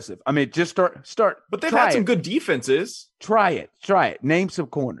impressive. I mean, just start. But they've had some good defenses. Try it. Name some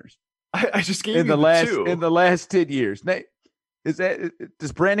corners. I just gave you two. In the last 10 years.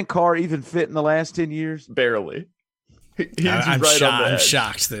 Does Brandon Carr even fit in the last 10 years? Barely. I'm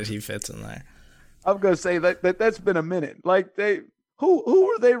shocked that he fits in there. I'm going to say that's been a minute. Like who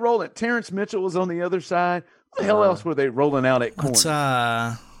were they rolling? Terrence Mitchell was on the other side. Who the hell else were they rolling out at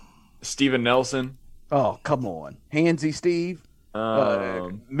corner? Steven Nelson. Oh, come on. Handsy Steve.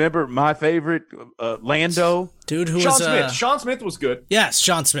 Remember my favorite, Lando? Dude, who Sean was Smith. Sean Smith was good. Yes,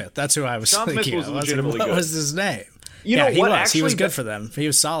 Sean Smith. That's who I was thinking. Smith was legitimately what good. was his name? He was. Actually, he was good for them. He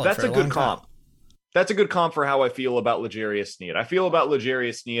was solid. That's for a good comp. That's a good comp for how I feel about L'Jarius Snead. I feel about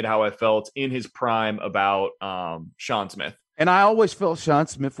L'Jarius Snead how I felt in his prime about Sean Smith. And I always felt Sean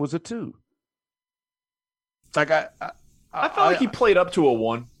Smith was a 2. Like I felt like he played up to a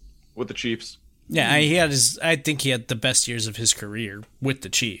 1 with the Chiefs. Yeah, I think he had the best years of his career with the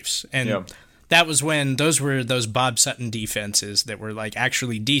Chiefs. And that was when those were those Bob Sutton defenses that were like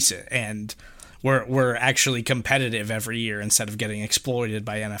actually decent and were actually competitive every year instead of getting exploited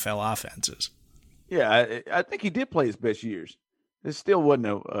by NFL offenses. Yeah, I think he did play his best years. It still wasn't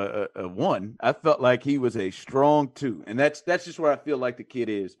a 1. I felt like he was a strong 2. And that's just where I feel like the kid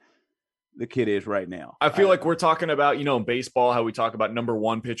is right now. I feel like we're talking about, in baseball, how we talk about number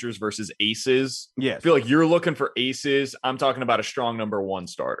 1 pitchers versus aces. Yeah. I feel like you're looking for aces. I'm talking about a strong number 1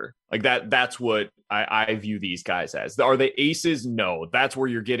 starter. Like that's what I view these guys as. Are they aces? No. That's where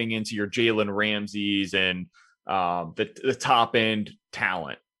you're getting into your Jalen Ramseys and the top end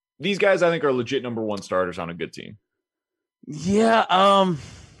talent. These guys, I think, are legit number 1 starters on a good team. Yeah.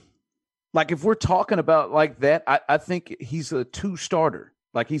 Like if we're talking about like that, I think he's a 2 starter.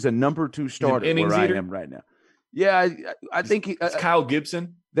 Like he's a number 2 starter where I am right now. Yeah, I think it's Kyle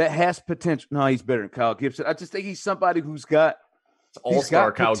Gibson. That has potential. No, he's better than Kyle Gibson. I just think he's somebody who's got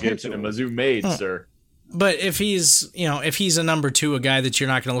all-star Kyle Gibson and Mizzou made, sir. But if he's a number 2, a guy that you're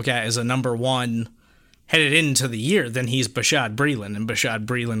not going to look at as a number 1 headed into the year, then he's Bashaud Breeland, and Bashaud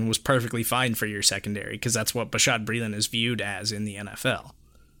Breeland was perfectly fine for your secondary because that's what Bashaud Breeland is viewed as in the NFL.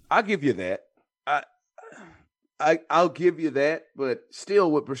 I'll give you that. I'll give you that, but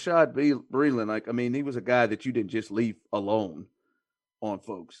still with Bashaud Breeland, he was a guy that you didn't just leave alone on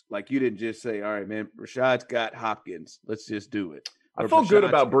folks. Like you didn't just say, all right, man, Bashaud's got Hopkins. Let's just do it. I felt good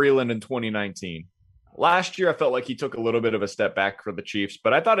about Breeland in 2019. Last year, I felt like he took a little bit of a step back for the Chiefs,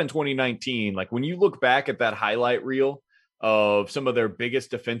 but I thought in 2019, like when you look back at that highlight reel of some of their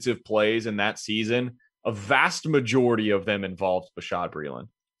biggest defensive plays in that season, a vast majority of them involved Bashaud Breeland.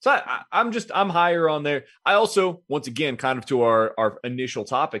 So I'm higher on there. I also, once again, kind of to our initial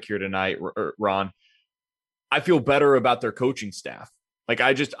topic here tonight, Ron, I feel better about their coaching staff. Like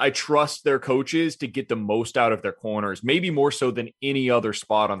I trust their coaches to get the most out of their corners, maybe more so than any other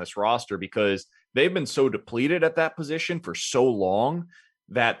spot on this roster because they've been so depleted at that position for so long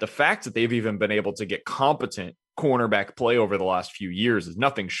that the fact that they've even been able to get competent cornerback play over the last few years is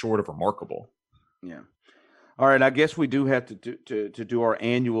nothing short of remarkable. Yeah. All right, I guess we do have to do our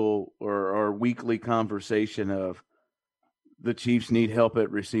annual or our weekly conversation of the Chiefs need help at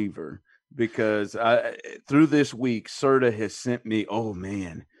receiver because through this week, Serta has sent me, oh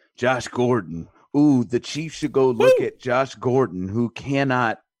man, Josh Gordon, ooh, the Chiefs should go look at Josh Gordon, who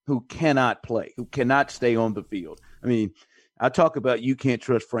cannot play, who cannot stay on the field. I mean, I talk about you can't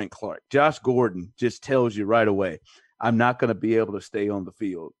trust Frank Clark. Josh Gordon just tells you right away, I'm not going to be able to stay on the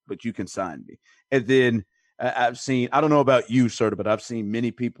field, but you can sign me. And then I've seen, I don't know about you, sir, but I've seen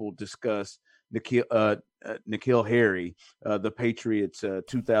many people discuss N'Keal Harry, the Patriots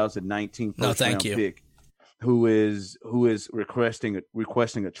 2019 first round pick, who is requesting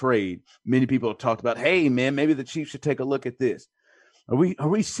a trade. Many people have talked about, hey man, maybe the Chiefs should take a look at this. Are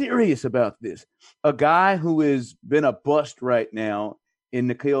we serious about this? A guy who has been a bust right now in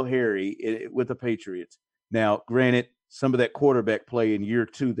N'Keal Harry with the Patriots. Now, granted, some of that quarterback play in year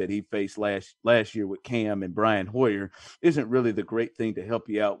 2 that he faced last year with Cam and Brian Hoyer isn't really the great thing to help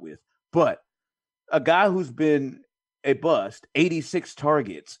you out with. But a guy who's been a bust, 86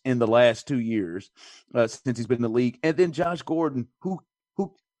 targets in the last 2 years since he's been in the league, and then Josh Gordon, who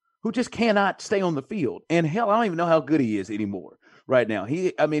just cannot stay on the field. And hell, I don't even know how good he is anymore right now.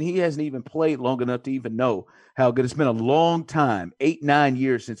 He hasn't even played long enough to even know how good. It's been a long time, 8-9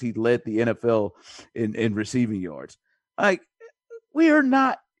 years since he led the NFL in receiving yards. Like, we are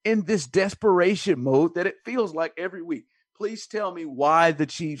not in this desperation mode that it feels like every week. Please tell me why the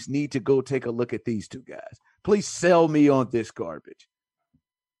Chiefs need to go take a look at these two guys. Please sell me on this garbage.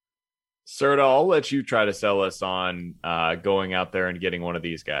 Serta, I'll let you try to sell us on going out there and getting one of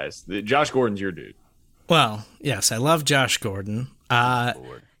these guys. Josh Gordon's your dude. Well, yes, I love Josh Gordon.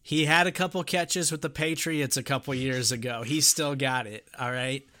 He had a couple catches with the Patriots a couple years ago. He still got it, all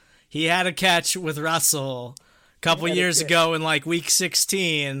right? He had a catch with Russell a couple years ago in like week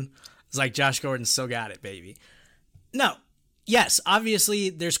 16. It's like Josh Gordon still got it, baby. No. Yes,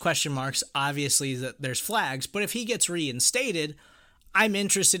 obviously there's question marks. Obviously there's flags. But if he gets reinstated, I'm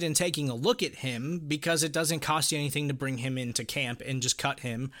interested in taking a look at him because it doesn't cost you anything to bring him into camp and just cut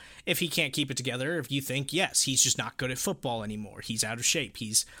him if he can't keep it together. If you think, yes, he's just not good at football anymore. He's out of shape.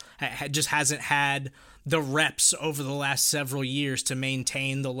 He's just hasn't had the reps over the last several years to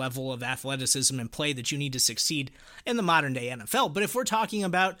maintain the level of athleticism and play that you need to succeed in the modern day NFL. But if we're talking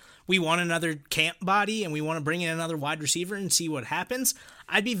about we want another camp body and we want to bring in another wide receiver and see what happens,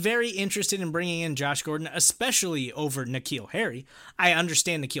 I'd be very interested in bringing in Josh Gordon, especially over N'Keal Harry. I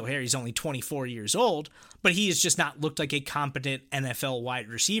understand N'Keal Harry's only 24 years old, but he has just not looked like a competent NFL wide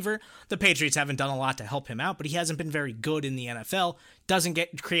receiver. The Patriots haven't done a lot to help him out, but he hasn't been very good in the NFL. Doesn't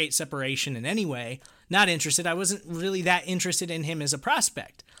create separation in any way. Not interested. I wasn't really that interested in him as a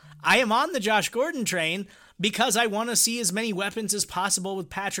prospect. I am on the Josh Gordon train because I want to see as many weapons as possible with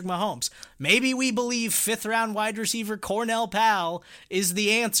Patrick Mahomes. Maybe we believe 5th-round wide receiver Cornell Powell is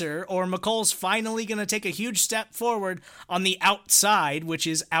the answer, or McColl's finally going to take a huge step forward on the outside, which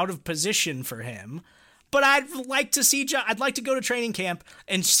is out of position for him. But I'd like to go to training camp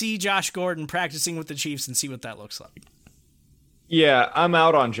and see Josh Gordon practicing with the Chiefs and see what that looks like. Yeah, I'm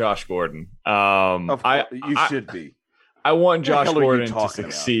out on Josh Gordon. You should be. I want Josh Gordon to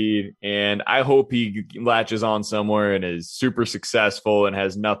succeed, and I hope he latches on somewhere and is super successful and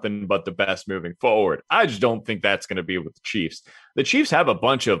has nothing but the best moving forward. I just don't think that's going to be with the Chiefs. The Chiefs have a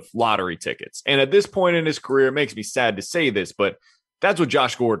bunch of lottery tickets, and at this point in his career, it makes me sad to say this, but that's what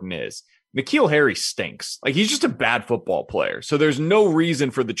Josh Gordon is. N'Keal Harry stinks. Like, he's just a bad football player, so there's no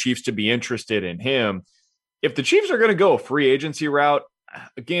reason for the Chiefs to be interested in him. If the Chiefs are going to go a free agency route,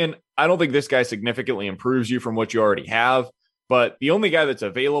 again, I don't think this guy significantly improves you from what you already have, but the only guy that's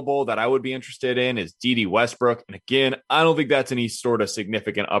available that I would be interested in is Dede Westbrook. And again, I don't think that's any sort of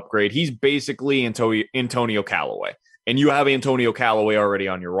significant upgrade. He's basically Antonio Callaway, and you have Antonio Callaway already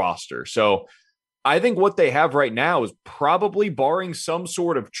on your roster. So I think what they have right now is probably, barring some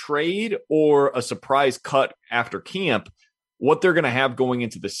sort of trade or a surprise cut after camp, what they're going to have going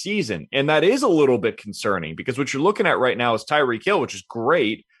into the season. And that is a little bit concerning because what you're looking at right now is Tyreek Hill, which is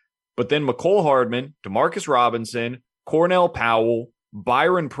great, but then McCole Hardman, Demarcus Robinson, Cornell Powell,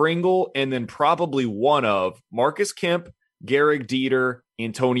 Byron Pringle, and then probably one of Marcus Kemp, Garrick Dieter,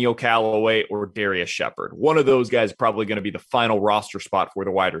 Antonio Callaway, or Darius Shepard. One of those guys is probably going to be the final roster spot for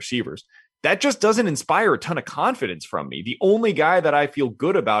the wide receivers. That just doesn't inspire a ton of confidence from me. The only guy that I feel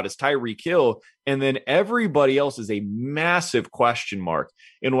good about is Tyreek Hill, and then everybody else is a massive question mark.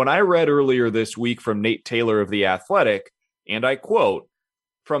 And when I read earlier this week from Nate Taylor of The Athletic, and I quote,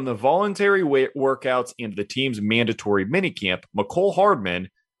 "From the voluntary workouts and the team's mandatory minicamp, McCole Hardman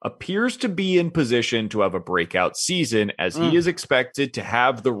appears to be in position to have a breakout season as he is expected to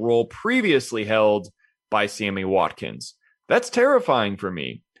have the role previously held by Sammy Watkins." That's terrifying for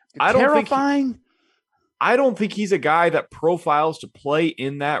me. I don't think he's a guy that profiles to play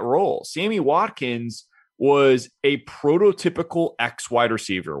in that role. Sammy Watkins was a prototypical X wide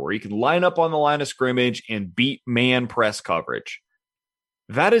receiver where he can line up on the line of scrimmage and beat man press coverage.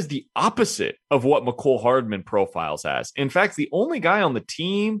 That is the opposite of what McCole Hardman profiles as. In fact, the only guy on the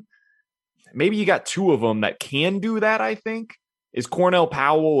team, maybe you got two of them that can do that, I think, is Cornell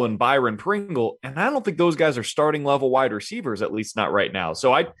Powell and Byron Pringle. And I don't think those guys are starting level wide receivers, at least not right now.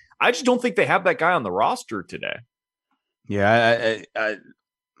 So I just don't think they have that guy on the roster today. Yeah,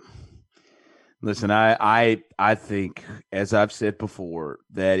 listen, I think, as I've said before,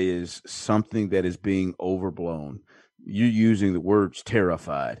 that is something that is being overblown. You're using the words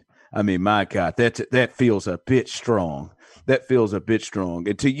terrified. I mean, my God, that feels a bit strong. That feels a bit strong.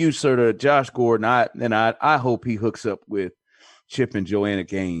 And to use sort of Josh Gordon, I hope he hooks up with Chip and Joanna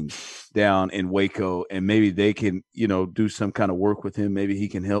Gaines down in Waco, and maybe they can, do some kind of work with him. Maybe he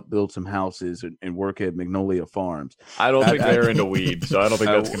can help build some houses and work at Magnolia Farms. I don't think they're into weed, so I don't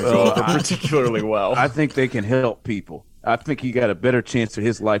think that's going to go over particularly well. I think they can help people. I think he got a better chance of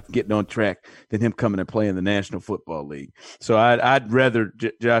his life getting on track than him coming and playing the National Football League. So I'd rather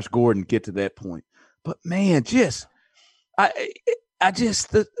Josh Gordon get to that point. But man, the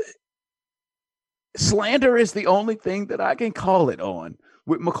slander is the only thing that I can call it on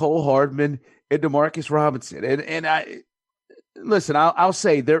with McCole Hardman and Demarcus Robinson. And I'll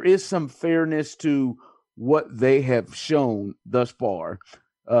say there is some fairness to what they have shown thus far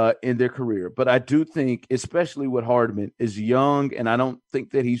in their career. But I do think, especially with Hardman, is young, and I don't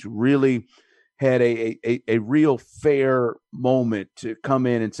think that he's really had a real fair moment to come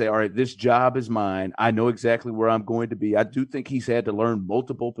in and say, all right, this job is mine. I know exactly where I'm going to be. I do think he's had to learn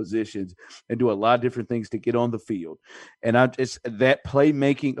multiple positions and do a lot of different things to get on the field. And that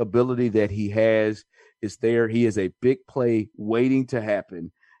playmaking ability that he has is there. He is a big play waiting to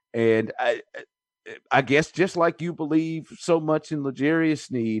happen. And I guess just like you believe so much in L'Jarius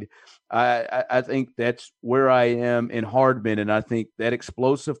Sneed, I think that's where I am in Hardman. And I think that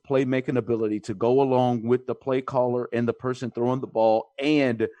explosive playmaking ability to go along with the play caller and the person throwing the ball,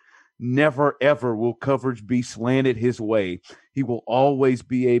 and never, ever will coverage be slanted his way. He will always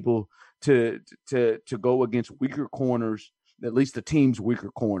be able to go against weaker corners, at least the team's weaker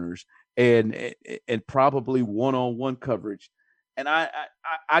corners, and probably one-on-one coverage. And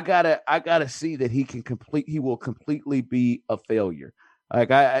I gotta see that he will completely be a failure. Like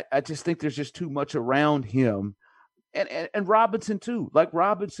I just think there's just too much around him, and Robinson too. Like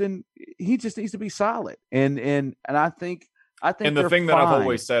Robinson, he just needs to be solid. And I think. And the thing that I've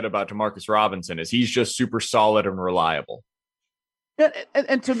always said about Demarcus Robinson is he's just super solid and reliable.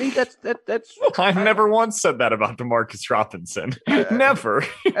 And to me, that's. I've never once said that about Demarcus Robinson. Never.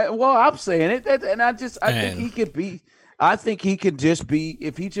 Well, I'm saying it, and I think he could be. I think he can just be,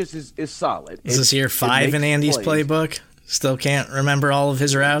 if he just is solid. Is this year 5 in Andy's playbook? Still can't remember all of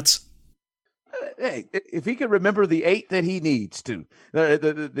his routes? Hey, if he can remember the 8 that he needs to,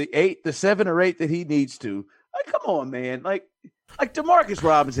 the 8, the 7 or 8 that he needs to, like, come on, man. Like Demarcus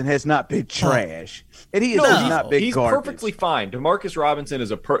Robinson has not been trash, and he has not been he's garbage. Perfectly fine. Demarcus Robinson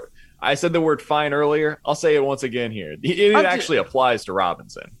is I said the word fine earlier. I'll say it once again here. It actually applies to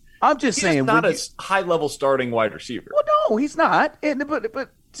Robinson. I'm just saying, he's not a high-level starting wide receiver. Well, no, he's not. But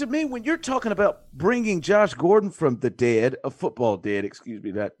to me, when you're talking about bringing Josh Gordon from the dead, a football dead, excuse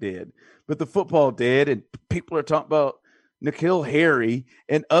me, not dead, but the football dead, and people are talking about N'Keal Harry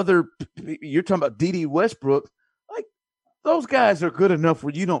and other. You're talking about D.D. Westbrook. Like, those guys are good enough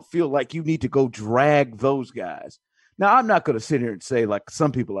where you don't feel like you need to go drag those guys. Now, I'm not going to sit here and say, like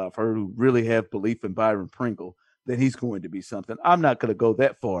some people I've heard who really have belief in Byron Pringle, that he's going to be something. I'm not going to go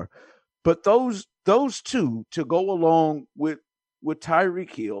that far. But those two to go along with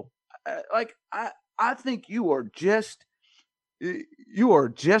Tyreek Hill, I think you are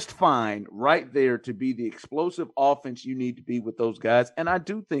just fine right there to be the explosive offense you need to be with those guys. And I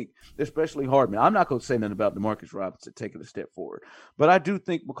do think, especially Hardman, I'm not going to say nothing about Demarcus Robinson taking a step forward, but I do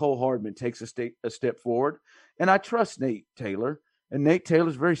think McCole Hardman takes a step forward. And I trust Nate Taylor. And Nate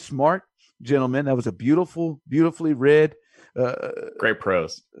Taylor's very smart gentleman. That was a beautifully read. Great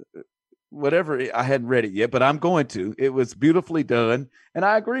prose. Whatever, I hadn't read it yet, but I'm going to. It was beautifully done, and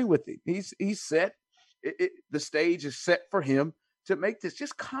I agree with him. He's set. The stage is set for him to make this.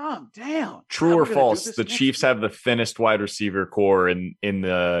 Just calm down. True or false? The Chiefs have the thinnest wide receiver core in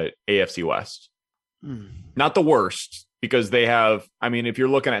the AFC West. Not the worst, because they have. I mean, if you're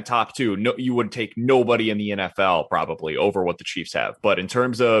looking at top 2, you would take nobody in the NFL probably over what the Chiefs have. But in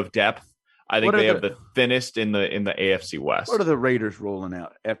terms of depth, I think they have the thinnest in the AFC West. What are the Raiders rolling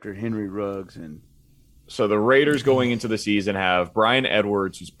out after Henry Ruggs and So the Raiders going into the season have Brian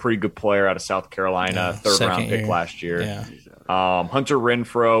Edwards, who's a pretty good player out of South Carolina, third-round pick last year. Yeah. Hunter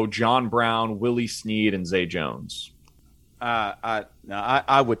Renfrow, John Brown, Willie Snead, and Zay Jones. I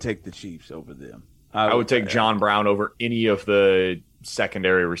would take the Chiefs over them. I would take John Brown over any of the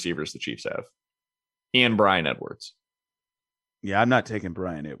secondary receivers the Chiefs have, and Brian Edwards. Yeah, I'm not taking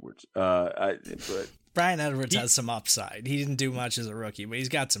Brian Edwards. But Brian Edwards has some upside. He didn't do much as a rookie, but he's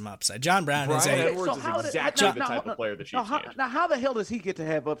got some upside. John Brown Brian is Edwards is exactly the type of player the Chiefs need. Now, how the hell does he get to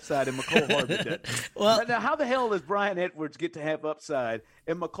have upside and McCole Hardman doesn't? Well, now, how the hell does Brian Edwards get to have upside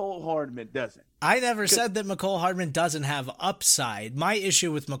and McCole Hardman doesn't? I never said that McCole Hardman doesn't have upside. My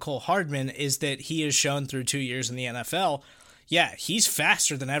issue with McCole Hardman is that he has shown through 2 years in the NFL, yeah, he's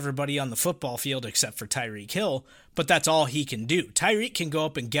faster than everybody on the football field except for Tyreek Hill, but that's all he can do. Tyreek can go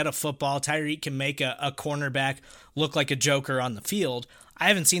up and get a football. Tyreek can make a cornerback look like a joker on the field. I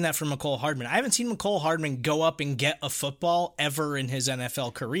haven't seen that from McCole Hardman. I haven't seen McCole Hardman go up and get a football ever in his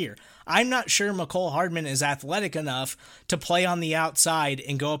NFL career. I'm not sure McCole Hardman is athletic enough to play on the outside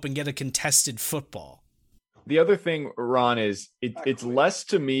and go up and get a contested football. The other thing, Ron, is it's less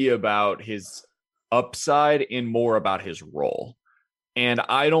to me about his upside and more about his role. And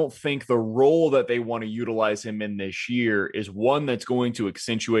I don't think the role that they want to utilize him in this year is one that's going to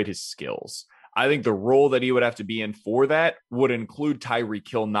accentuate his skills. I think the role that he would have to be in for that would include Tyreek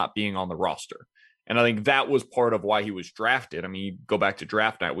Hill not being on the roster. And I think that was part of why he was drafted. I mean, you go back to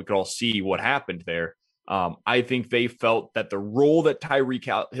draft night, we could all see what happened there. I think they felt that the role that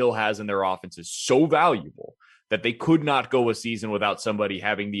Tyreek Hill has in their offense is so valuable that they could not go a season without somebody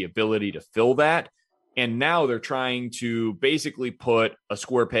having the ability to fill that. And now they're trying to basically put a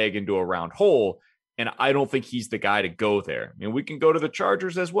square peg into a round hole. And I don't think he's the guy to go there. I mean, we can go to the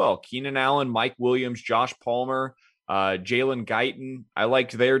Chargers as well. Keenan Allen, Mike Williams, Josh Palmer, Jalen Guyton. I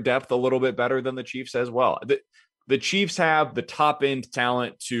liked their depth a little bit better than the Chiefs as well. The Chiefs have the top end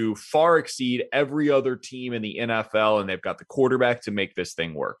talent to far exceed every other team in the NFL, and they've got the quarterback to make this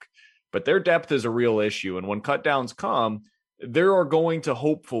thing work. But their depth is a real issue. And when cutdowns come, there are going to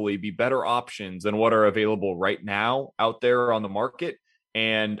hopefully be better options than what are available right now out there on the market.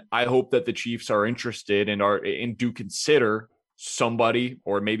 And I hope that the Chiefs are interested and do consider somebody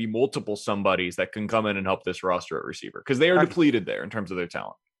or maybe multiple somebodies that can come in and help this roster at receiver, because they are depleted there in terms of their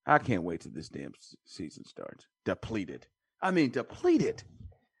talent. I can't wait till this damn season starts. Depleted. I mean, depleted.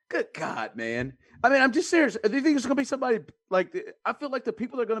 Good God, man. I mean, I'm just serious. Do you think it's going to be somebody like – I feel like the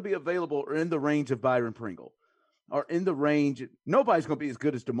people that are going to be available are in the range of Byron Pringle. Are in the range. Nobody's going to be as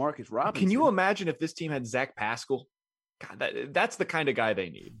good as Demarcus Robinson. Can you imagine if this team had Zach Pascal? God, that's the kind of guy they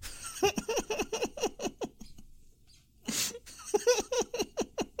need.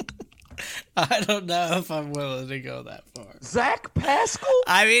 I don't know if I'm willing to go that far. Zach Pascal?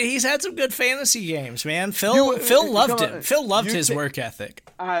 I mean, he's had some good fantasy games, man. Phil loved him. Phil loved his work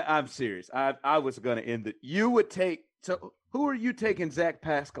ethic. I'm serious. I was going to end it. You would take – so who are you taking Zach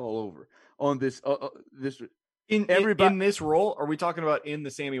Pascal over on this this – In this role, are we talking about in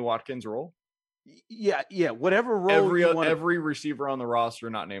the Sammy Watkins role? Yeah. Whatever role every receiver on the roster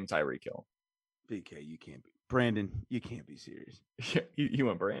not named Tyreek Hill. BK, you can't be Brandon. You can't be serious. You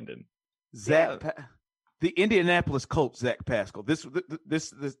went Brandon. The Indianapolis Colts. Zach Pascal.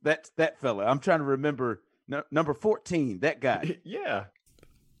 That fella. I'm trying to remember number 14. That guy. Yeah.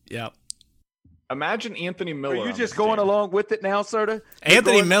 Yep. Imagine Anthony Miller. Are you just going along with it now, Serta?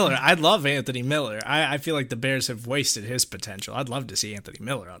 Anthony Miller. I'd love Anthony Miller. I feel like the Bears have wasted his potential. I'd love to see Anthony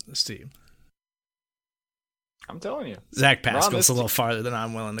Miller on this team. I'm telling you. Zach Pascal's a little farther than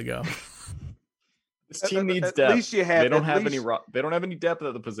I'm willing to go. This team needs depth. At least you have. They don't have any depth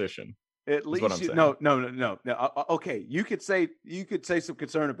at the position. At least no. Okay, you could say some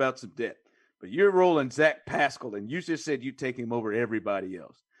concern about some depth, but you're rolling Zach Pascal, and you just said you take him over everybody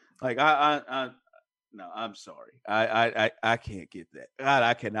else. Like no, I'm sorry. I can't get that. God,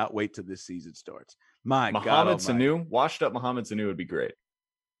 I cannot wait till this season starts. Mohamed Sanu, washed up Mohamed Sanu would be great.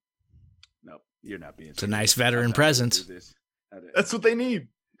 No, you're not being. It's a nice veteran presence. That's what they need.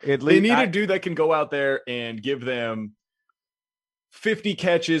 They need a dude that can go out there and give them 50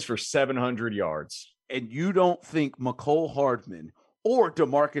 catches for 700 yards. And you don't think McCole Hardman or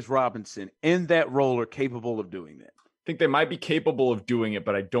Demarcus Robinson in that role are capable of doing that? I think they might be capable of doing it,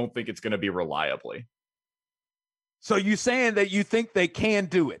 but I don't think it's going to be reliably. So you saying that you think they can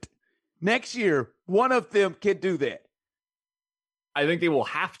do it? Next year, one of them can do that. I think they will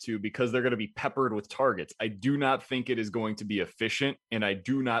have to, because they're going to be peppered with targets. I do not think it is going to be efficient, and I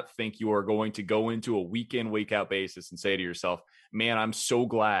do not think you are going to go into a week in, week out basis and say to yourself, man, I'm so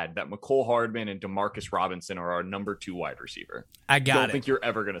glad that McCole Hardman and Demarcus Robinson are our number 2 wide receiver. I don't think you're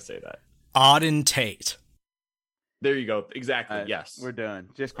ever going to say that. Auden Tate. There you go. Exactly. Yes. We're done.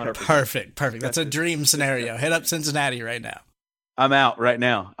 Just perfect. That's a dream scenario. Hit up Cincinnati right now. I'm out right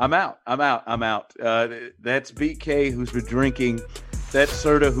now. I'm out. That's BK who's been drinking. That's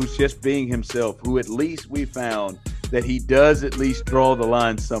Serta who's just being himself, who at least we found that he does at least draw the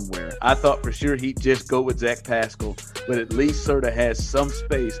line somewhere. I thought for sure he'd just go with Zach Pascal, but at least Serta has some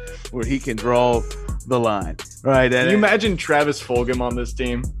space where he can draw the line. Right? Can you imagine Travis Fulgham on this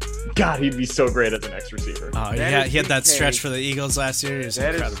team? God, he'd be so great as an X receiver. Oh, yeah, he had that stretch for the Eagles last year.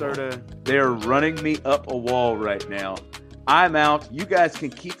 That is Serta. They're running me up a wall right now. I'm out. You guys can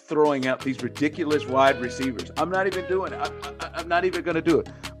keep throwing out these ridiculous wide receivers. I'm not even doing it. I'm not even going to do it.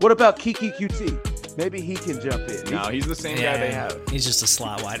 What about Kiki QT? Maybe he can jump in. No, he's the same guy they have. He's just a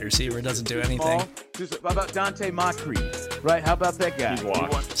slot wide receiver. Doesn't do anything. How about Dante Moncrief? Right? How about that guy?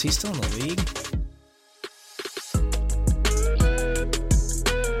 Is he still in the league?